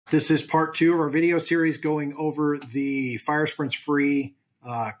This is part 2 of our video series going over the FireSprint's free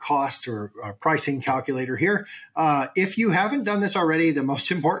cost or pricing calculator here. If you haven't done this already, the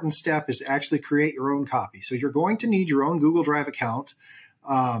most important step is to actually create your own copy. So you're going to need your own Google Drive account.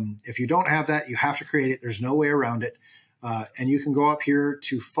 If you don't have that, you have to create it. There's no way around it. And you can go up here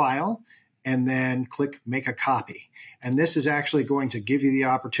to File and then click Make a Copy. And this is actually going to give you the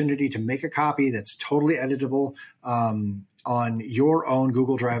opportunity to make a copy that's totally editable on your own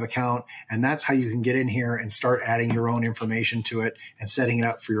Google Drive account. And that's how you can get in here and start adding your own information to it and setting it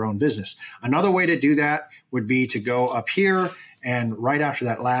up for your own business. Another way to do that would be to go up here and right after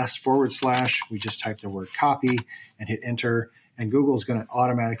that last / we just type the word copy and hit enter. And Google is going to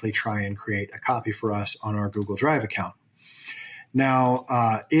automatically try and create a copy for us on our Google Drive account. Now,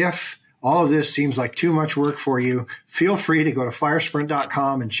 if all of this seems like too much work for you, feel free to go to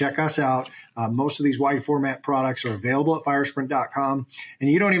firesprint.com and check us out. Most of these wide format products are available at firesprint.com.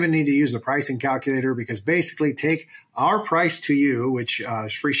 And you don't even need to use the pricing calculator because basically take our price to you, which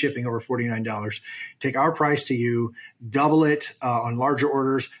is free shipping over $49. Take our price to you, double it on larger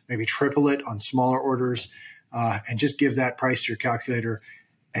orders, maybe triple it on smaller orders, and just give that price to your calculator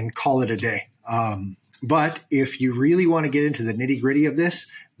and call it a day. But if you really want to get into the nitty-gritty of this,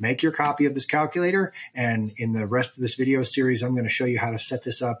 make your copy of this calculator. And in the rest of this video series, I'm going to show you how to set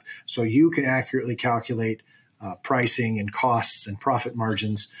this up so you can accurately calculate pricing and costs and profit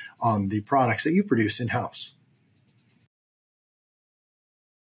margins on the products that you produce in-house.